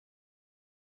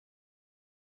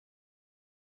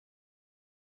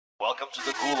Welcome to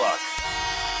the Gulag.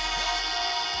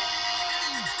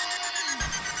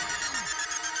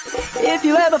 If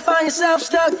you ever find yourself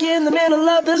stuck in the middle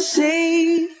of the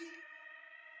sea,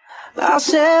 I'll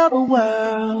sail the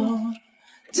world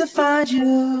to find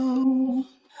you.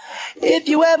 If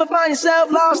you ever find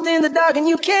yourself lost in the dark and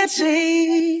you can't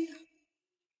see,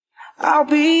 I'll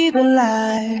be the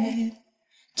light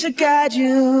to guide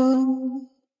you.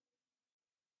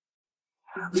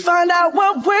 Find out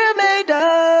what we're made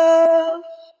of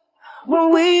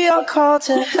when we are called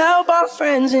to help our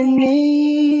friends in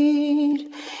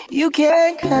need. You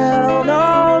can count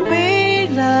on me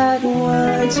like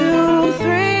 1, 2,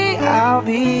 3, I'll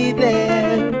be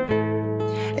there.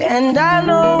 And I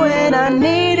know when I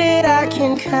need it, I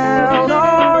can count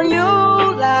on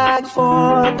you like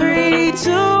 4, 3,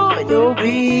 2, and you'll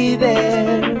be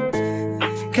there.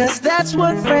 'Cause that's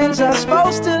what friends are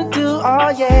supposed to do, oh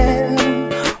yeah.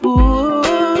 Ooh,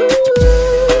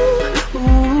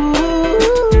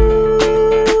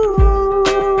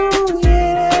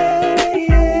 yeah,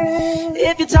 yeah.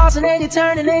 If you're tossing and you're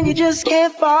turning and you just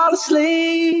can't fall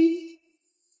asleep,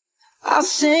 I'll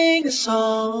sing a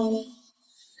song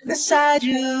beside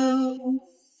you.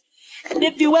 And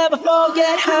if you ever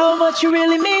forget how much you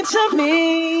really mean to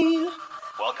me,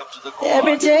 Welcome to the Gulag.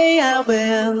 every day I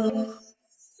will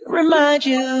remind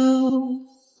you.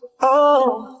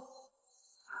 Oh,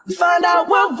 find out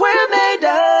what we're made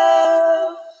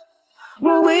of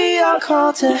when we are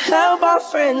called to help our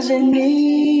friends in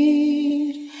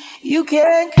need. You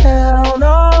can count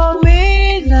on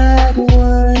me like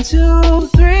 1, 2,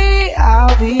 3,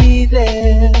 I'll be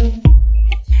there.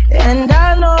 And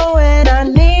I know when I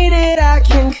need it, I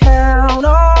can count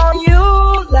on you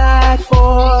like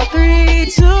 4, 3,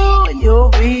 2, and you'll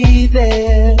be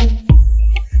there.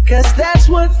 'Cause that's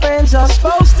what friends are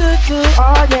supposed to do,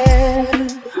 oh yeah.